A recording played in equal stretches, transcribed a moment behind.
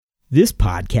This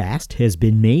podcast has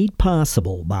been made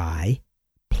possible by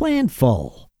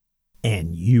Planful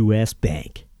and U.S.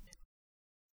 Bank.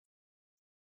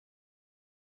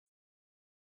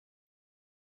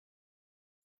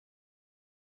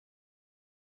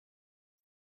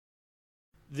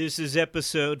 This is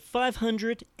episode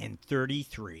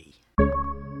 533.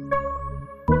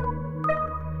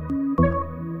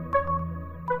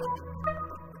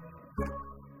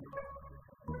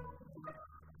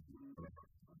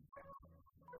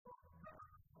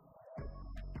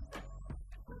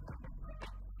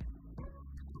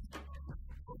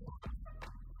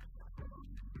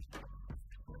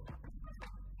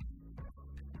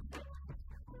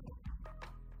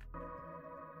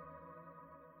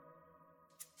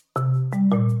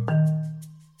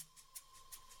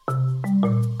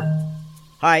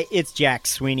 Hi, it's Jack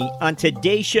Sweeney. On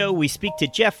today's show, we speak to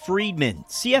Jeff Friedman,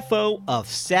 CFO of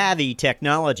Savi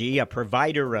Technology, a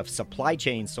provider of supply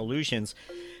chain solutions.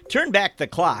 Turn back the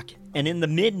clock, and in the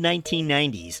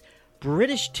mid-1990s,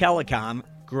 British Telecom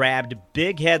grabbed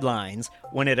big headlines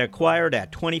when it acquired a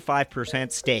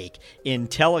 25% stake in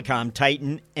telecom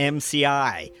titan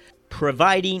MCI,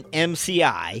 providing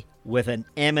MCI with an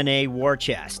M&A war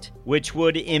chest, which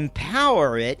would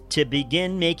empower it to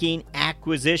begin making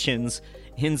acquisitions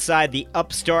inside the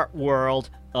upstart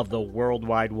world of the World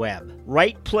Wide Web.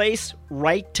 Right place,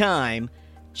 right time.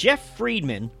 Jeff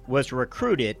Friedman was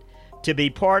recruited to be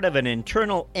part of an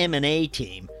internal M&A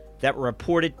team that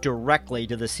reported directly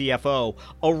to the CFO,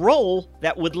 a role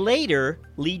that would later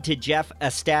lead to Jeff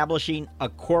establishing a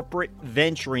corporate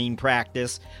venturing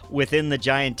practice within the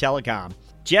giant telecom.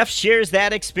 Jeff shares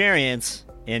that experience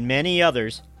and many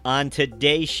others on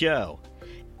today's show.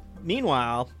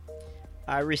 Meanwhile,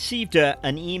 I received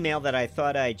an email that I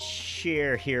thought I'd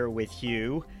share here with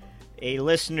you. A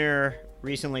listener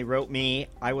recently wrote me,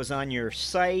 I was on your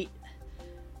site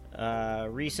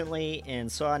recently and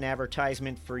saw an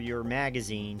advertisement for your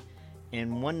magazine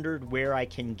and wondered where I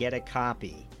can get a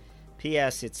copy.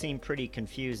 P.S. It seemed pretty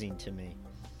confusing to me.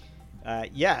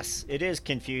 Yes, it is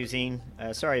confusing.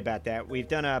 Sorry about that. We've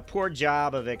done a poor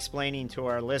job of explaining to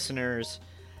our listeners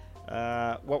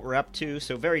what we're up to.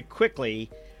 So very quickly,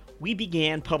 we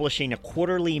began publishing a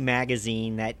quarterly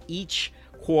magazine that each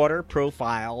quarter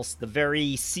profiles the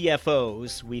very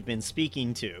CFOs we've been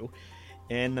speaking to.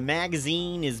 And the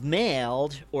magazine is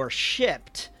mailed or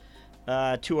shipped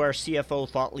to our CFO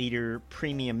Thought Leader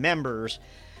Premium members.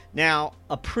 Now,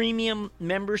 a premium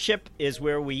membership is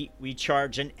where we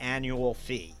charge an annual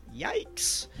fee.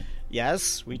 Yikes.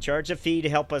 Yes, we charge a fee to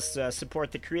help us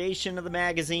support the creation of the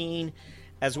magazine,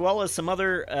 as well as some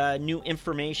other new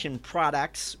information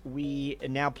products we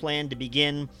now plan to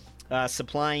begin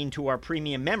supplying to our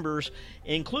premium members,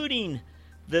 including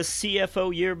the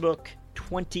CFO Yearbook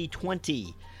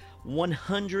 2020,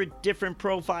 100 different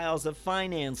profiles of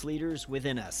finance leaders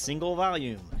within a single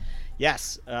volume.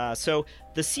 Yes, so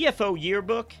the CFO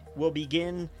Yearbook will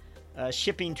begin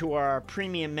shipping to our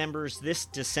premium members this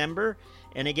December.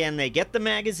 And again, they get the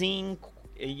magazine,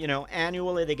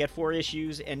 annually. They get 4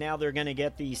 issues, and now they're going to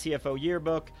get the CFO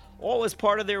Yearbook, all as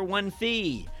part of their one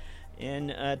fee.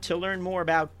 And to learn more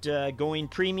about going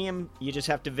premium, you just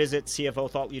have to visit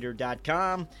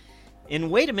CFOThoughtLeader.com. And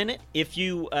wait a minute, if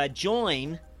you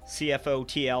join CFO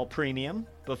TL Premium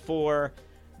before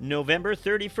November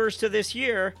 31st of this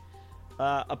year,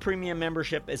 a premium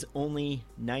membership is only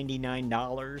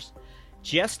 $99.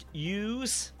 Just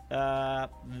use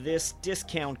this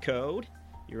discount code.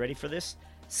 You ready for this?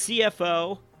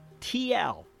 CFO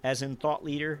TL, as in Thought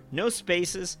Leader, no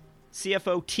spaces,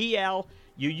 CFO TL.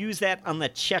 You use that on the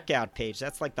checkout page.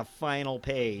 That's like the final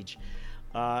page.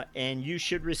 And you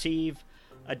should receive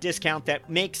a discount that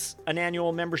makes an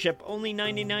annual membership only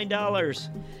 $99.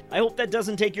 I hope that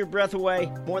doesn't take your breath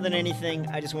away. More than anything,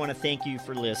 I just want to thank you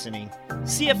for listening.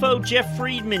 CFO Jeff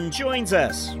Friedman joins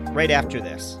us right after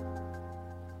this.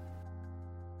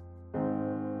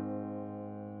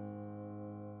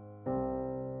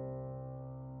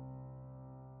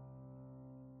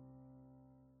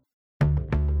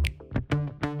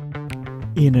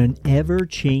 In an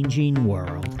ever-changing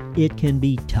world, it can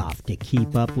be tough to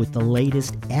keep up with the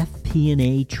latest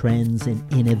FP&A trends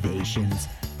and innovations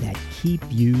that keep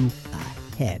you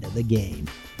ahead of the game.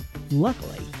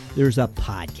 Luckily, there's a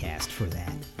podcast for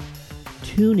that.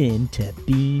 Tune in to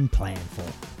Being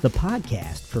Planful, the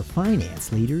podcast for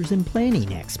finance leaders and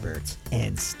planning experts,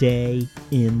 and stay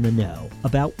in the know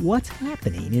about what's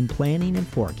happening in planning and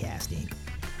forecasting.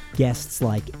 Guests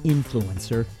like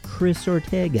influencer Chris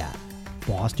Ortega,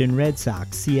 Boston Red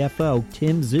Sox CFO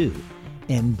Tim Zhu,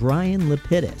 and Brian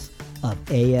Lapidus of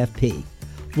AFP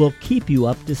We'll keep you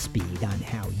up to speed on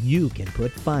how you can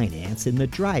put finance in the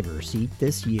driver's seat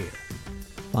this year.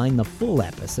 Find the full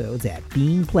episodes at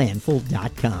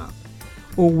beingplanful.com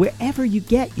or wherever you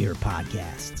get your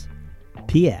podcasts.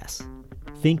 P.S.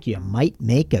 Think you might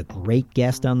make a great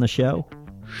guest on the show?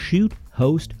 Shoot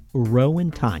host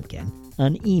Rowan Tonkin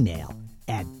an email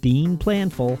at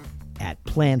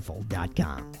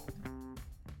beingplanful@planful.com.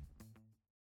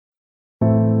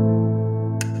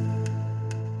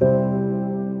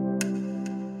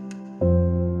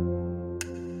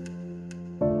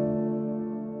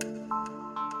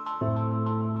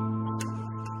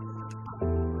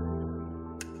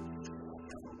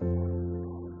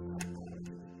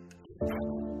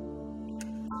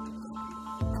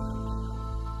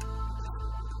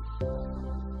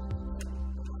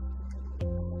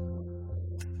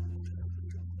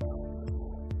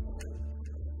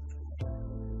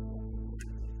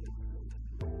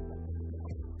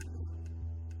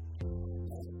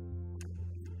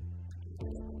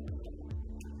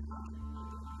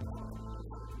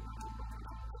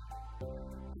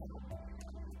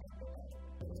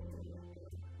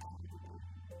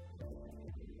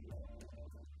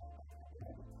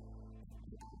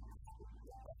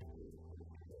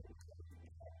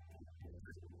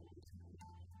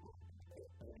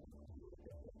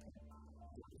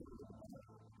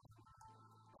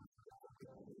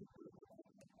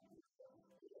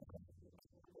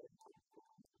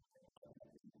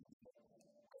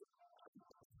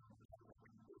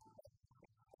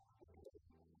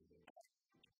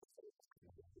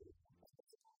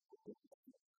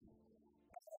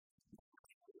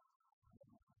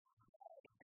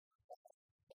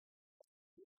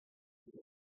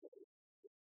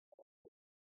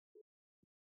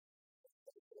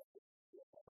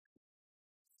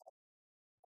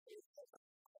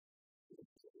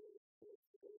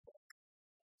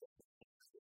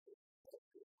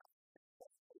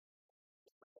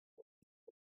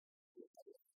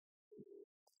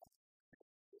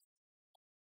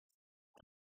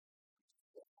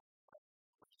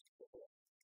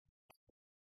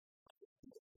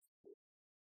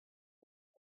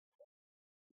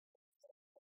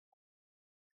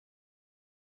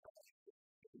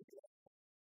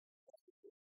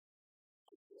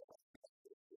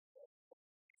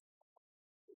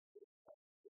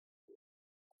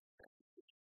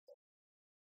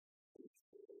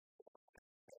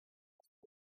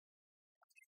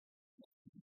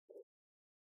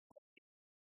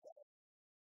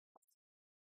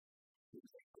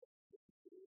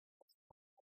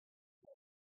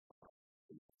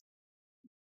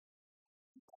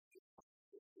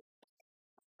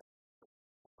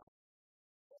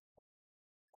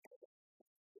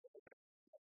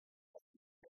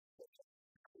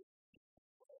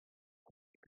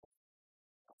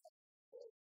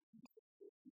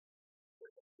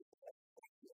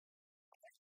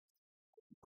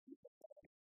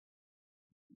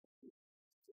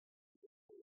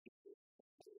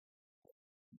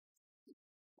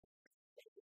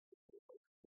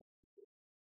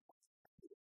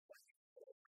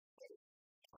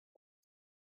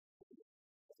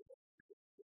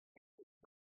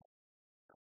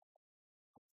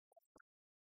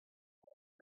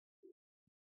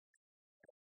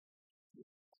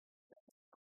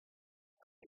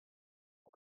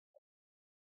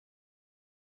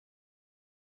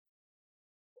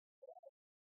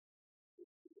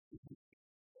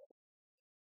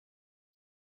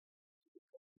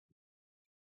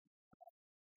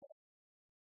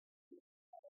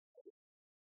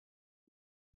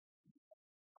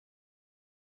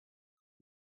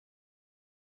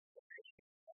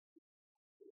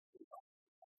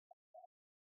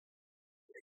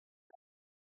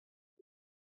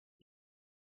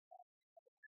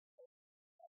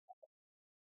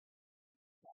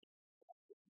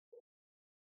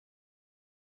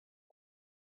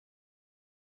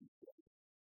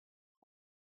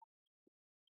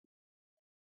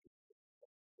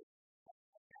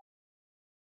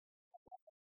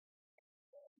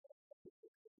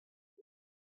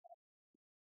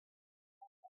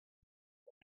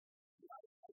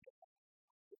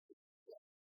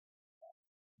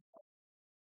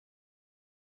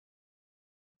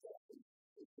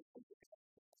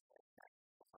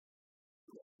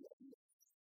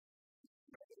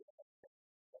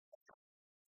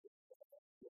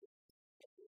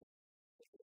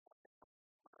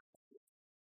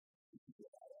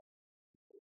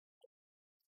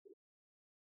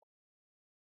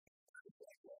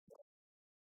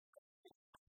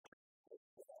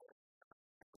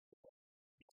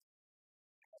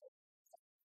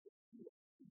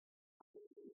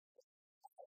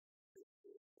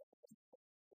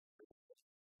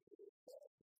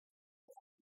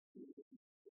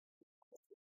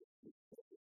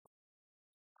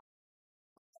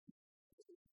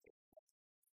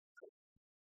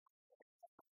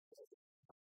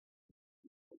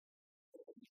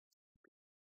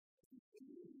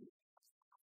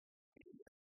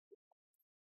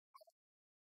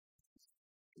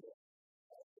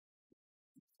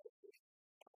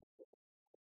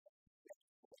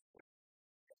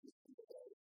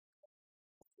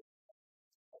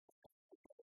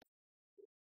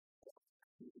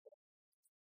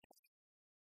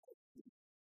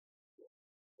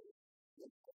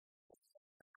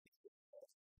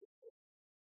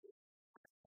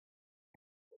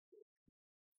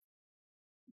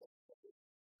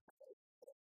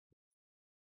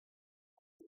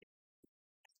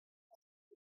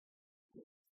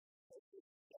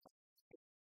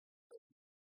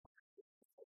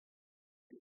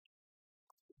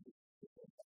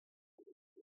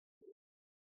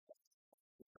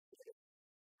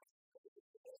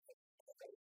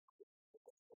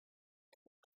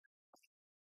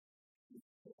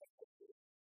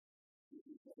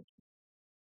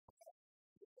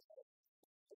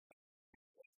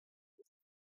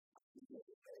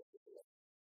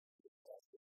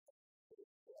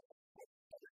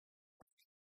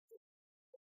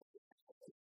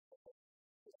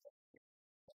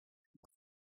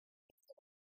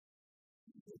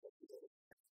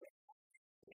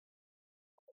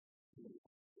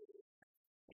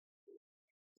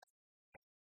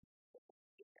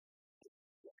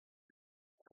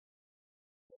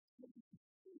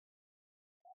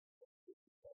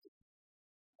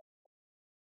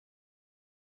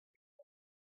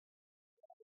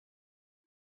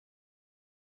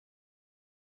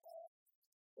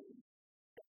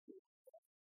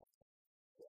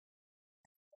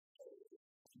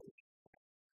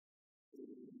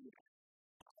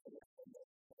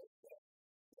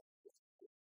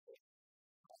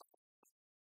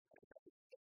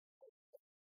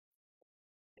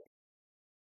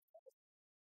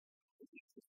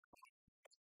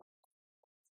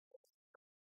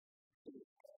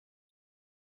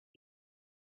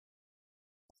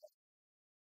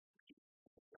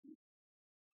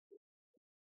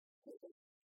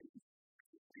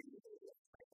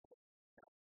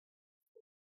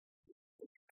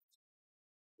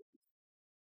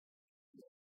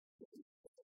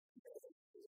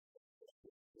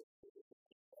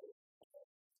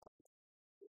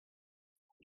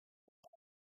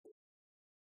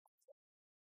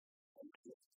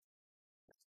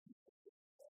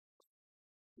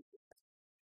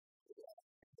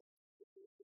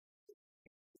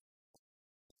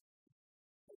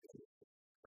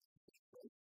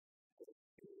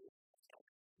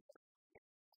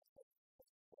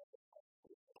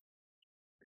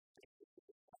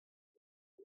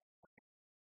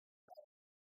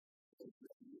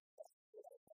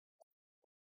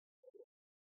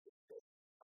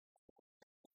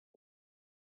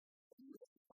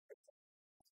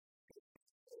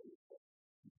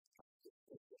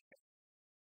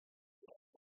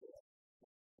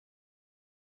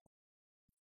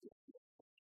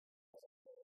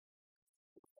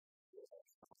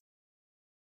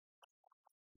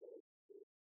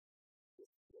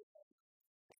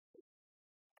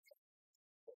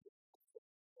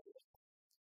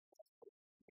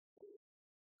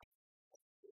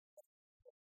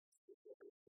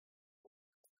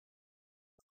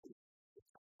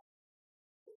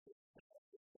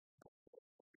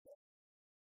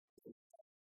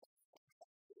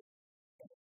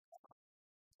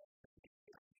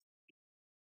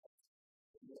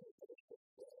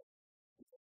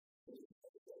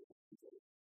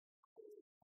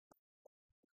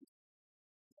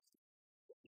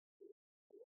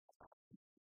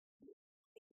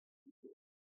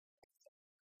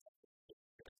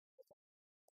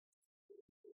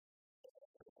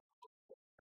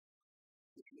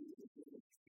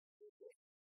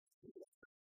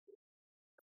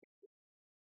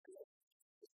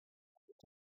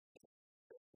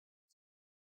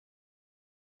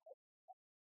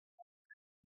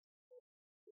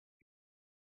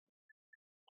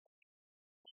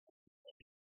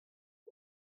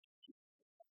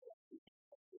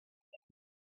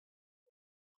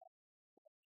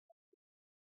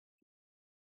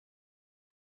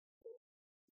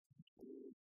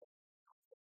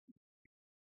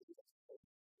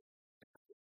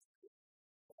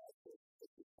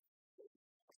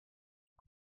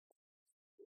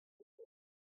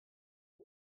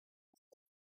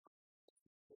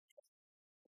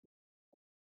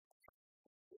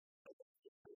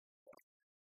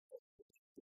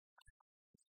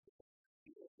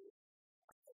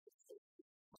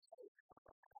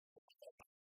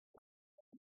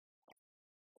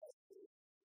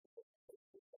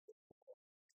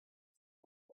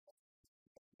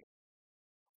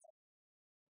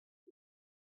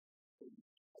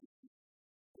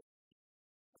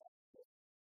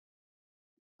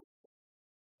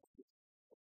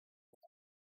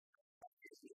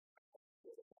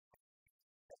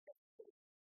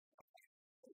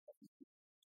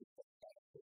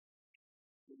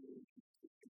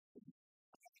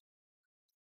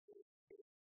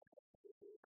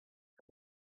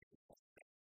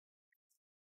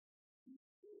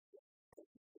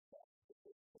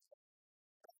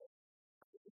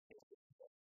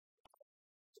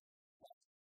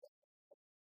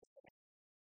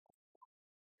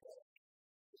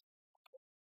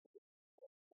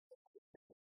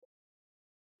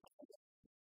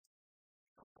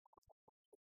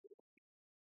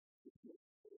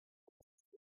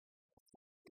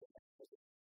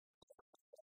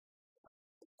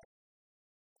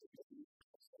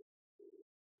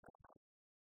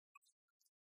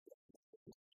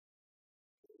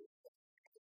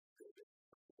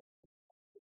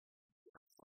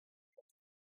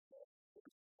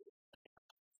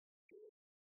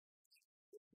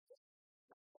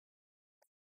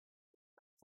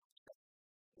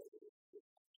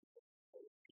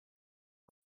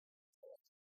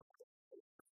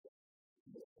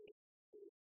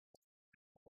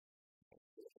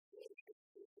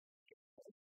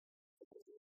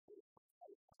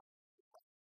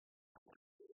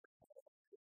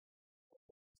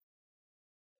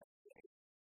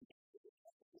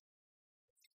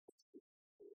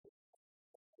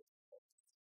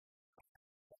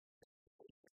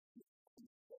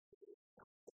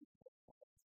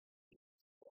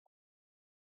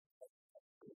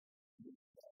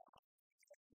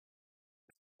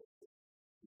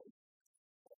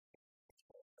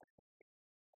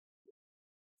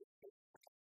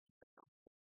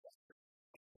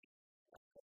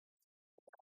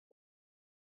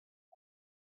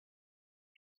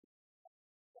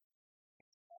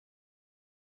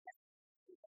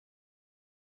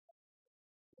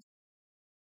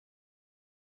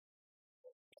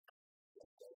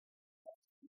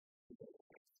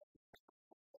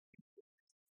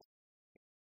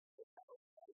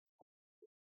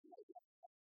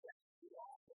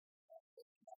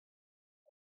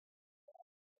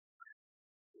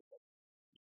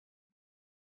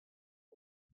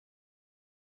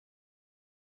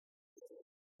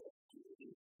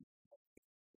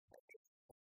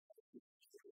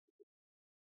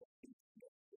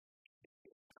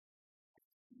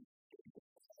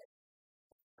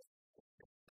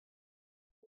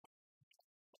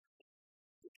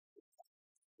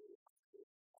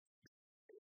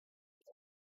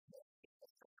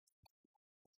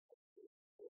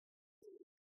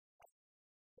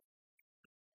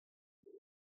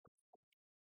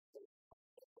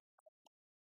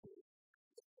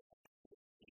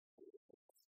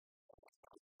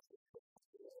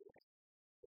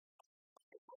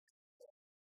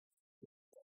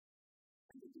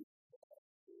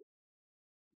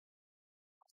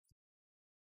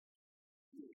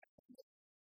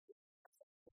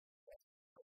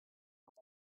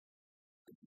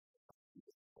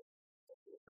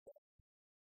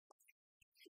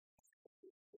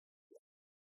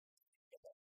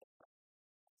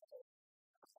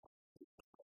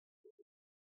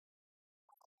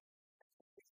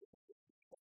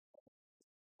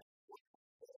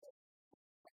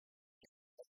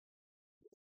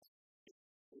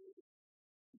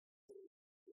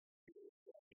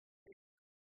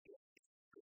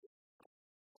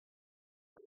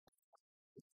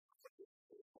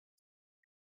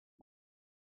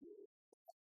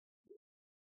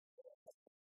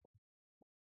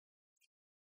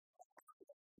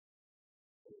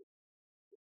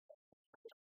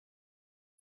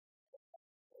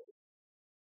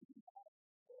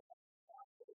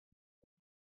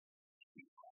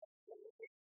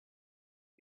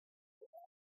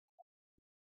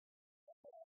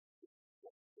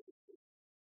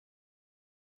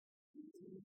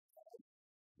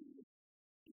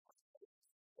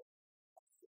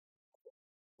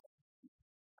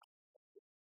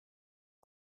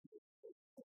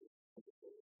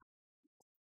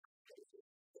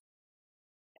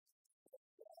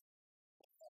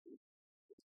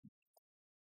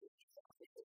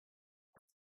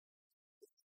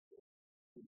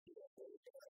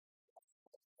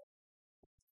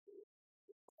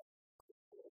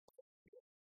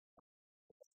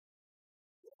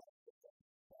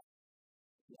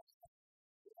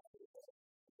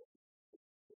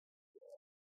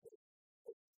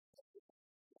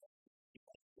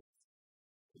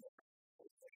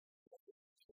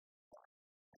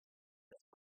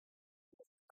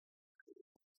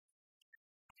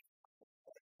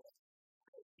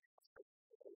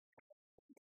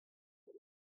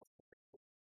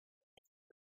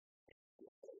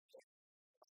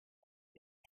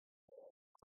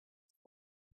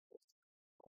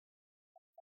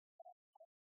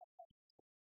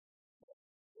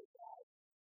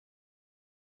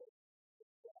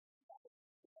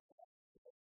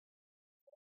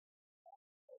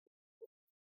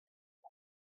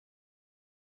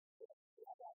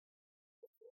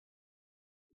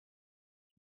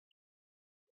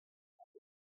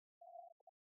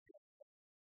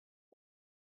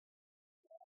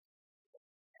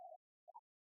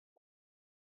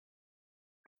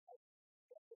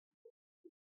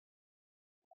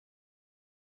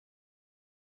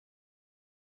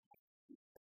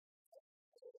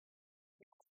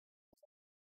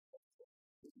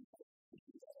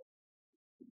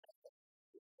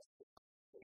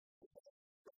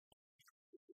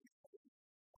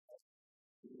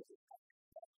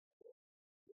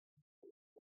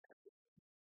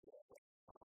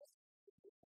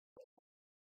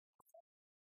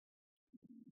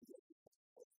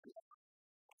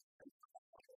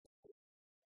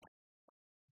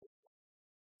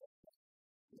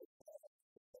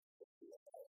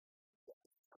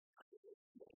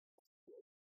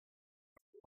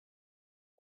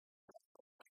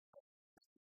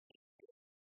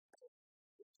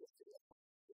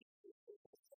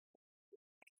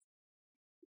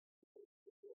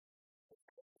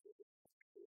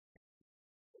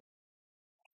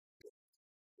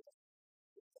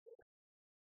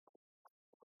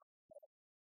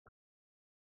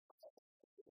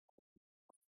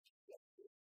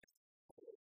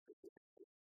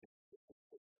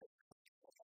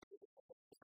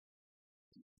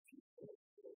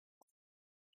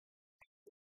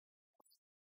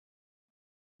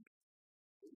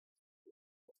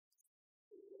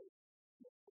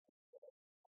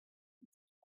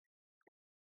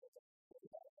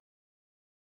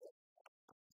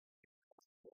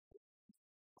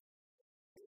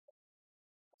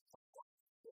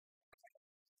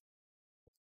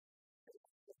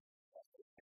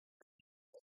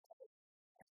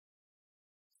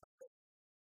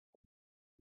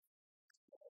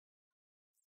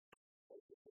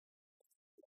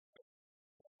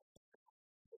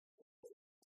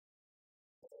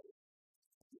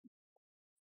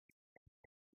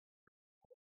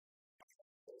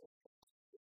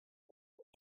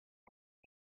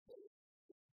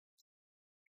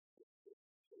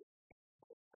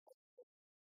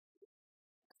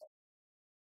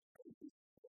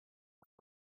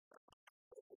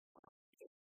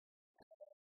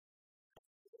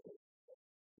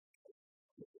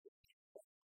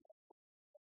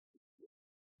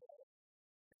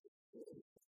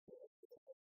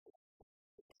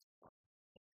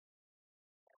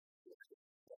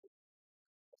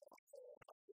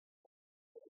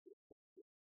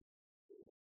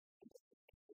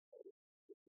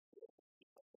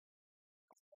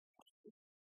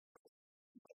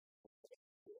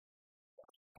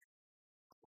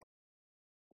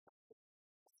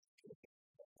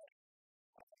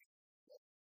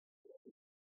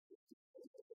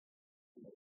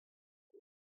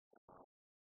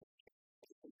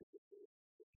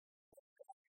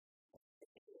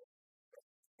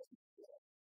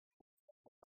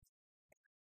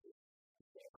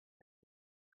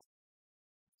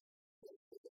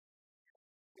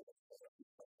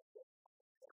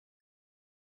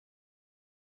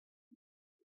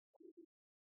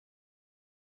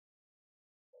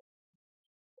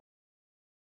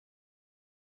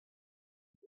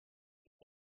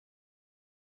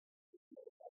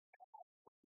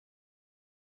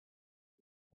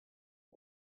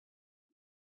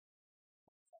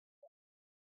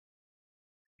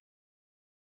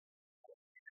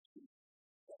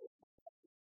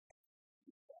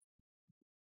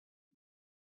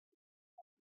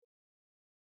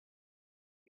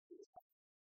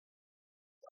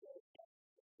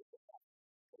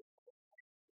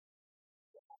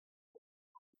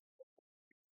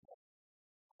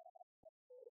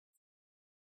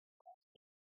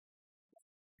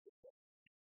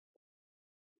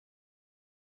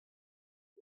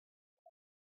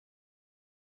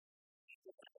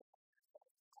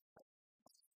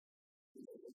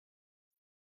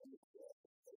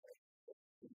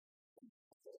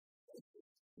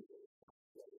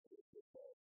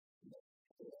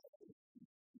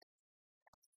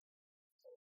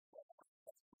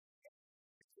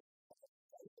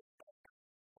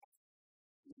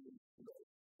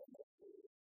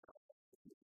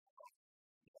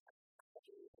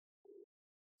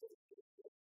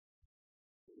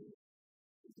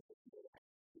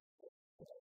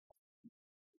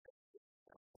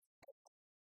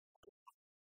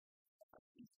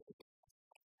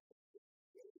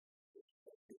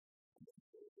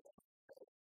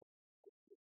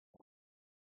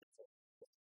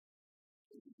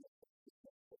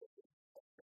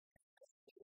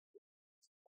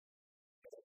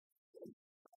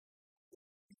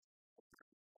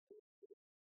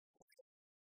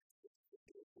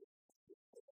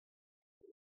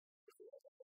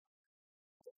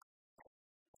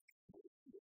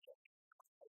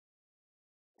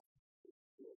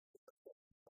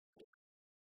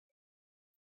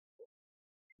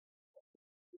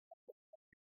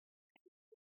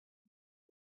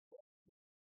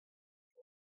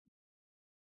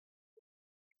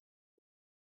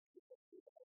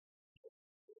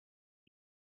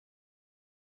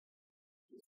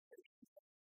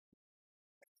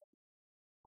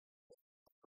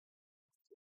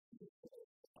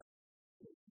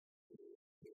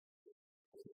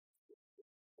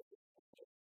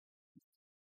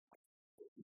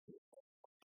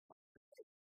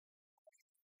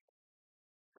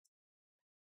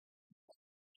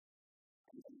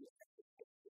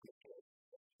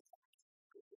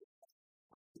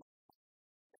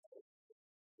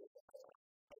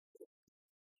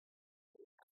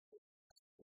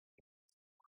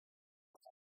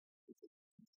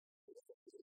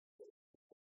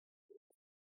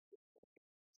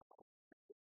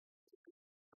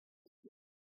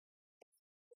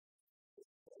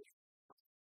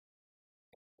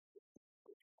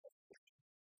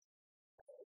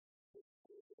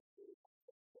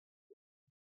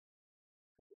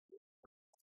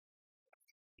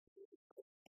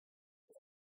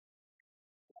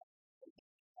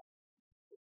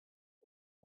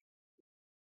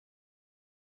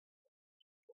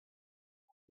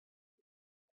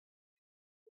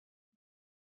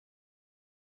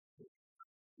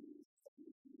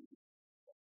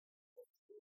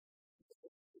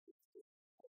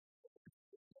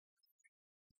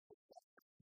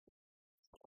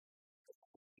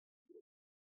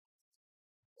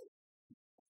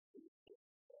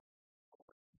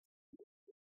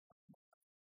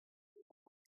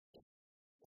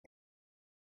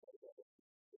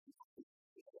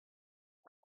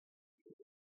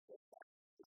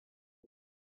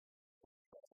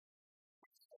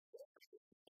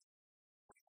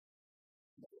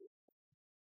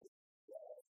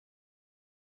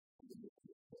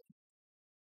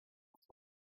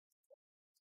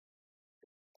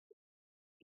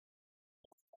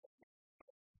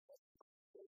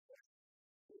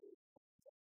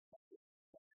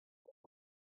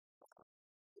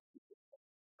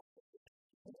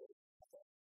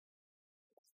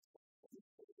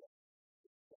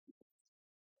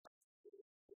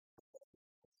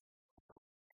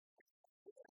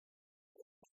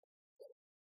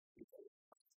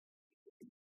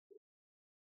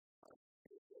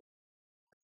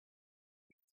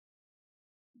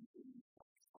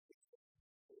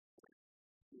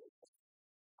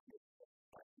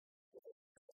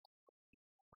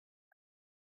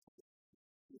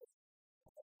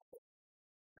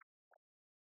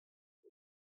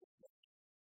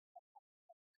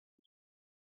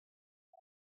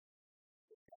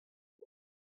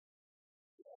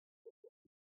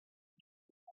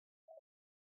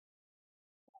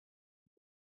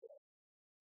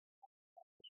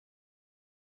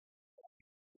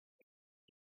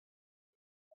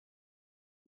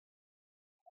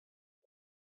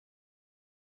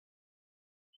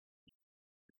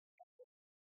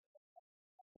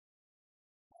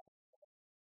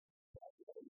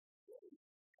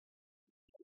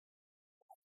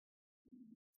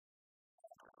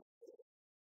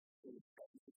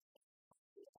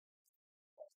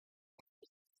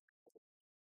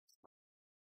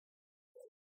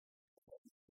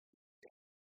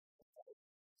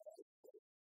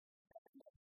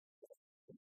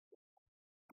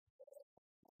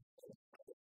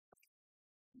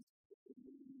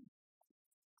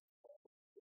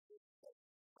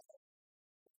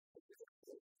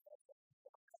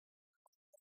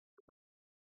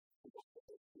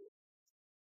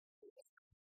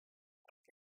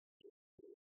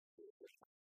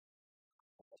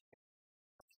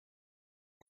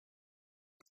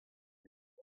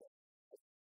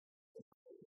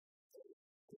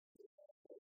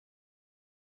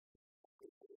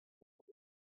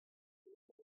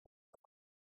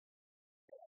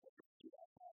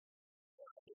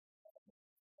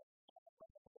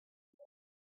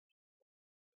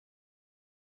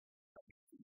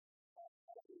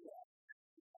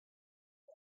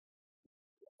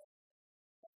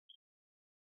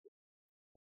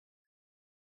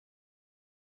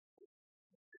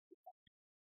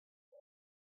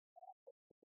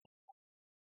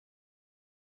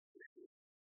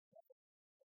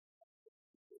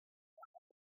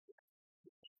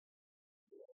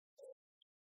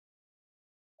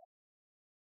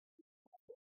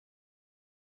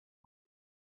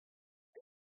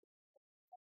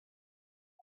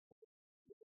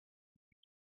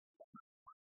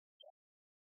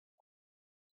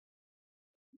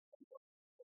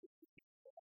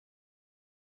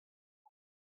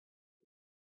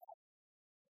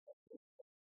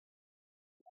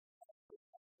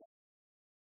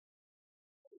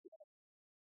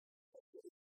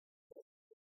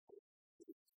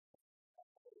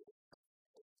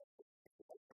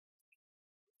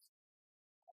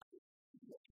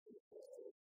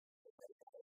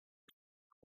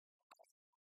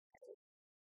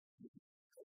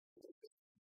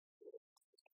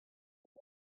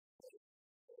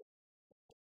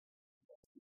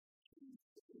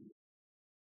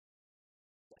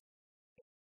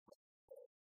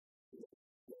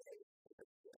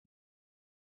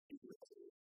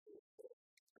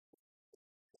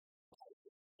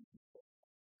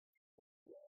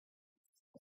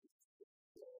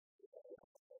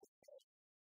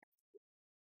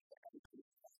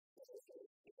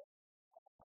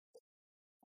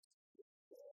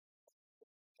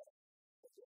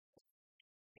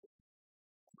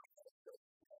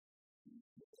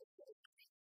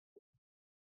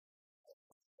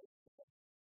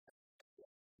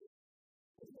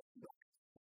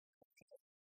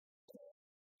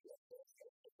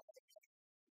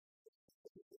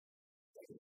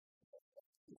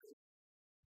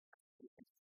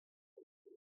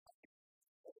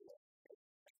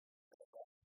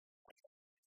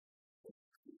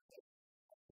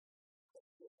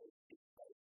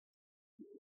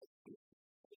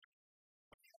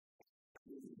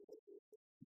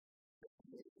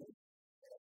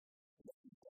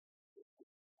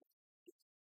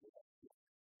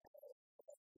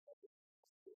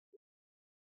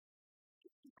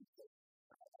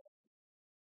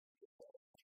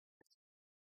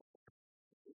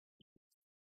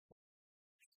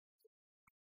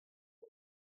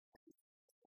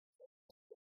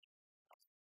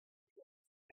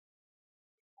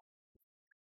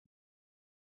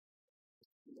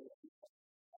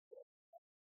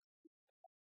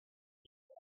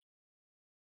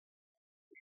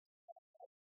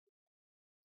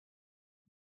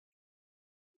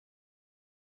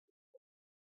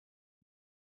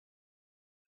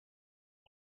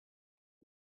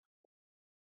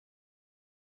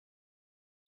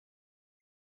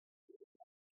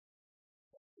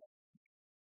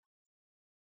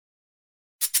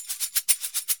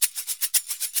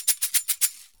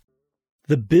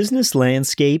 The business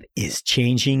landscape is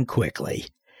changing quickly.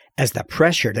 As the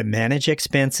pressure to manage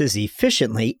expenses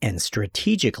efficiently and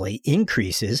strategically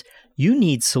increases, you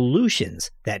need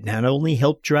solutions that not only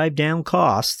help drive down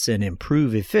costs and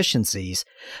improve efficiencies,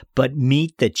 but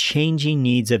meet the changing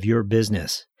needs of your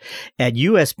business. At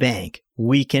U.S. Bank,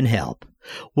 we can help.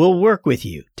 We'll work with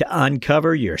you to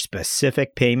uncover your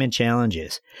specific payment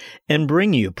challenges and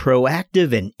bring you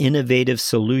proactive and innovative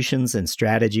solutions and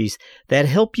strategies that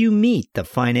help you meet the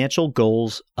financial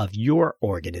goals of your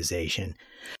organization.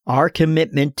 Our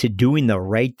commitment to doing the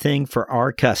right thing for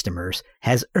our customers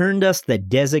has earned us the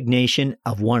designation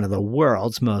of one of the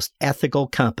world's most ethical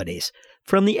companies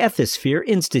from the Ethisphere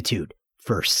Institute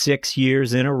for 6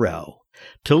 years in a row.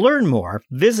 To learn more,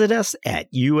 visit us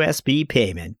at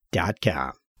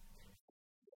usbpayment.com.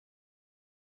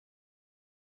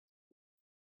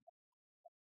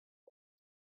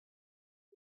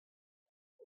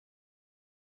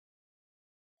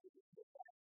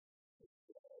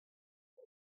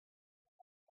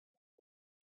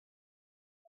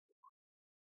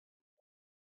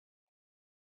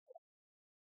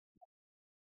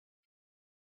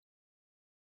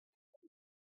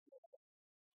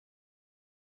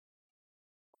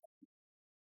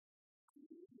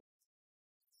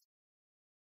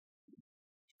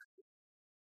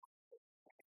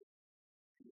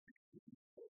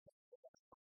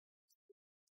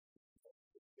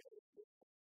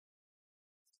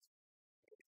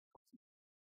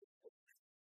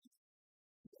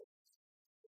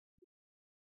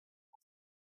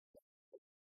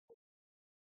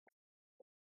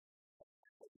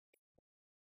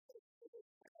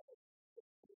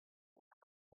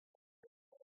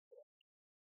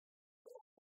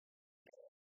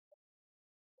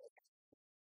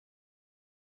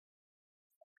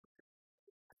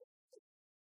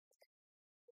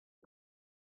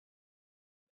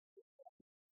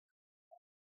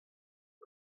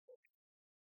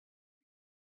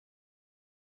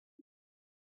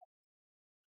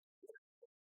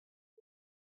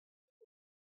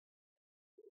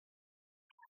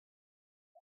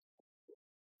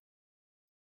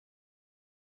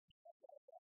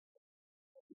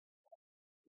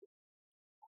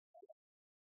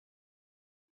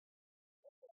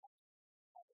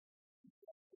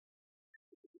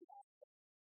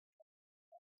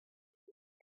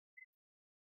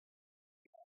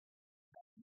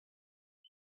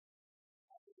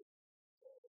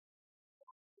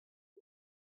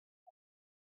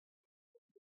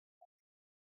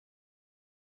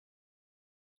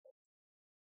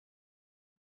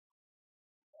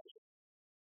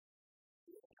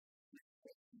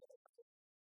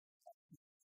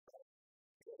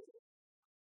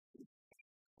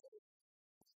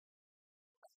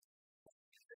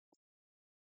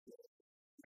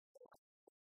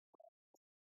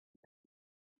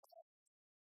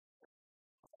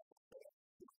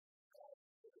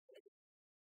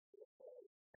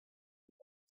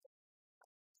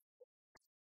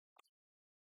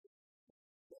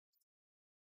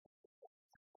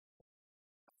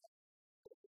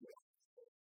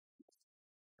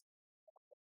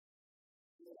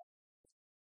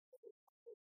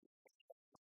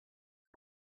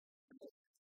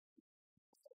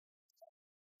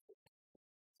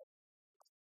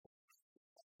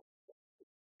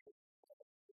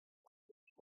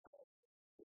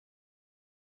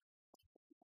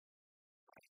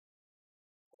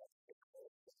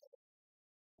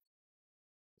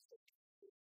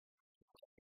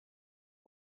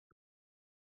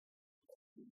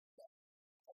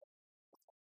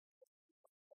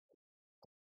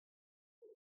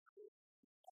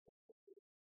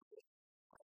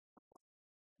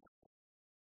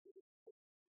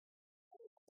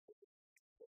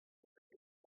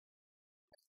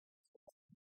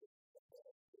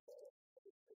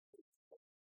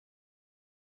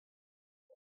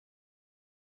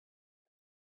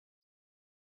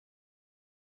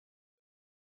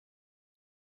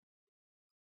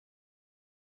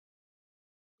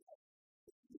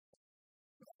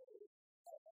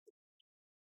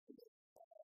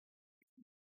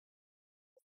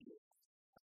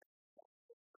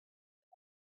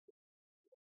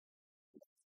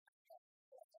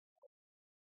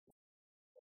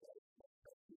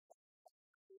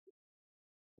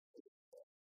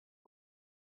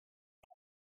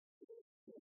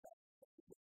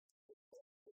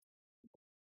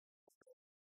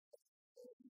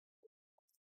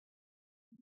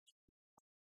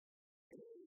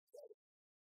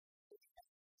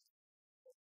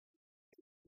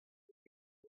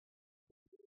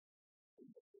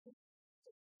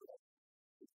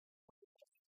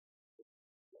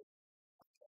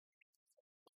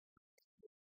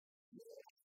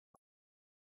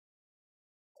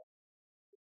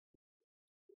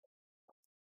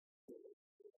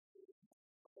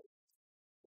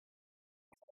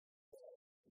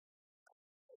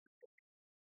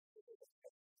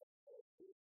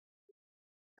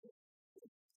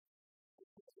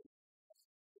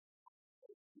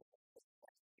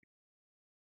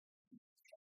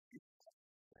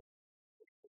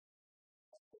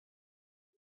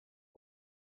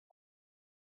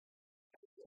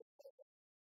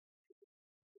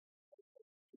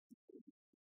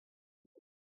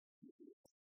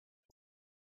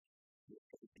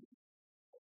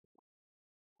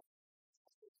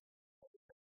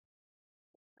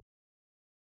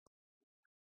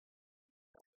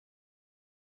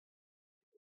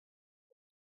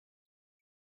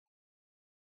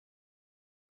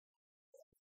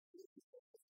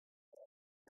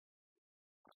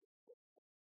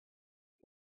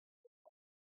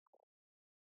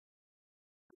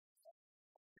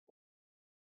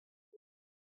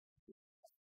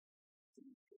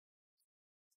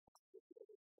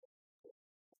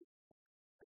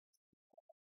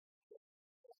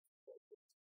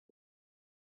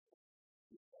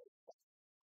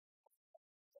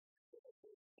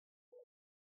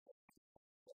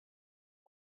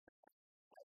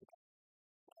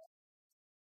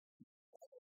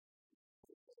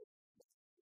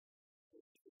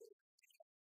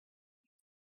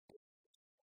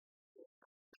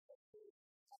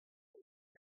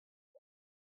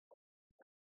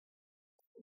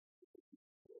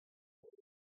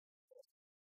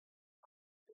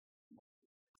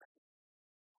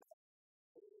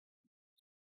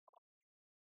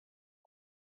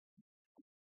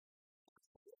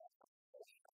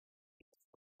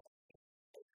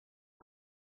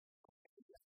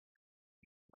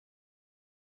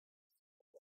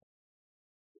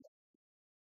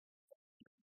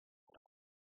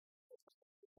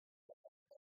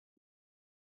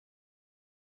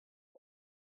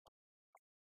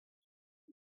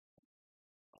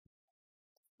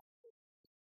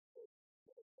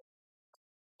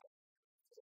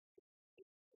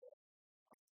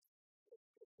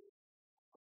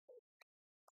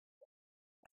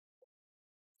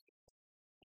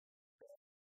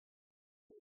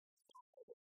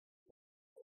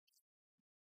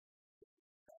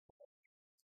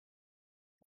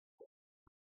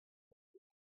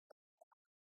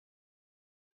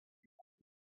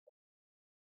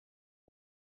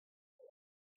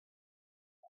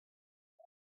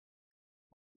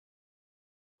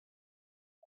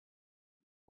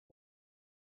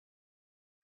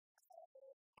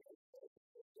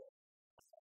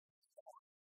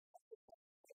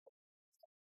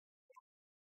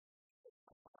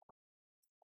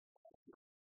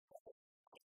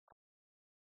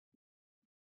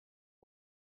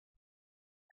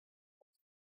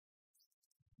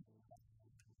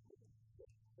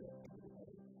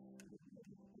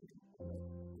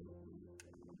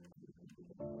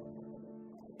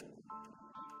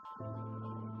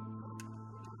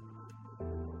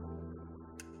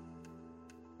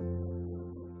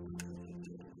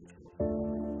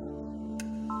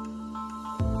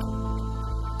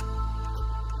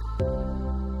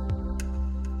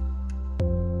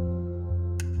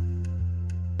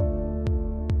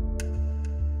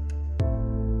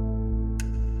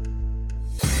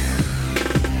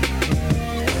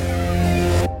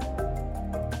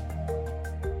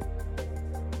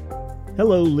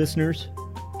 Hello, listeners.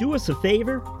 Do us a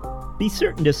favor. Be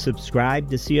certain to subscribe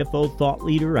to CFO Thought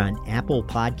Leader on Apple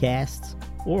Podcasts,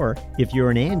 or if you're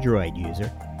an Android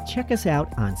user, check us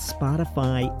out on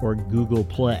Spotify or Google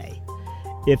Play.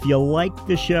 If you like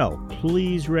the show,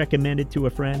 please recommend it to a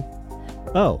friend.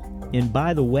 Oh, and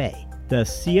by the way, the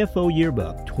CFO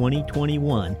Yearbook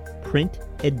 2021 print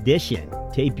edition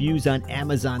debuts on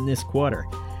Amazon this quarter,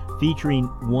 featuring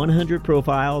 100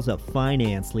 profiles of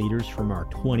finance leaders from our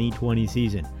 2020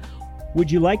 season.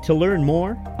 Would you like to learn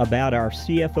more about our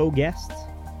CFO guests?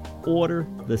 Order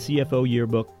the CFO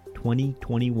Yearbook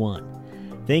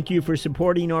 2021. Thank you for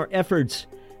supporting our efforts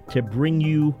to bring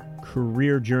you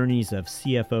career journeys of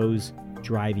CFOs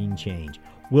driving change.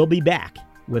 We'll be back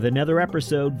with another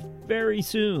episode very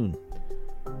soon.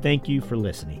 Thank you for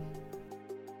listening.